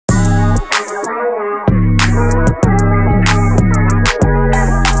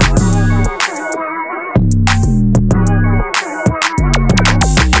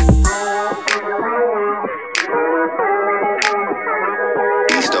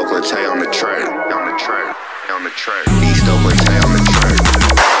track. East over town, the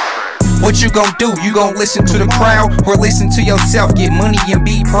track. What you gon' do? You gon' listen to the crowd or listen to yourself? Get money and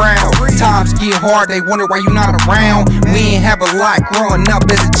be proud. Times get hard, they wonder why you not around. We ain't have a lot growing up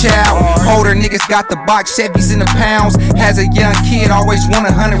as a child. Older niggas got the box Chevys in the pounds. As a young kid, always won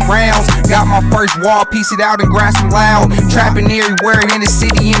 100 rounds. Got my first wall, piece it out and grasp some loud. Trapping everywhere in the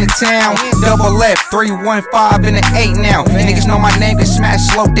city, in the town. Double F, 315 and an 8 now. Niggas know my name, can smash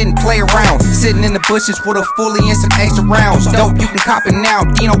slow, didn't play around. Sitting in the bushes with a fully and some extra rounds. Dope, you can cop it now.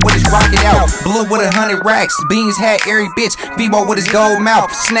 Dino with his rocket out. Blue with 100 racks. Beans had airy bitch. Vivo with his gold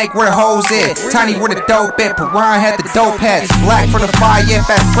mouth. Snake where the hoes at. Tiny where the dope at. Piran had the dope hat. Black for the fire, yeah,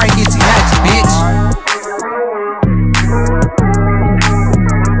 fat Frank gets match, bitch.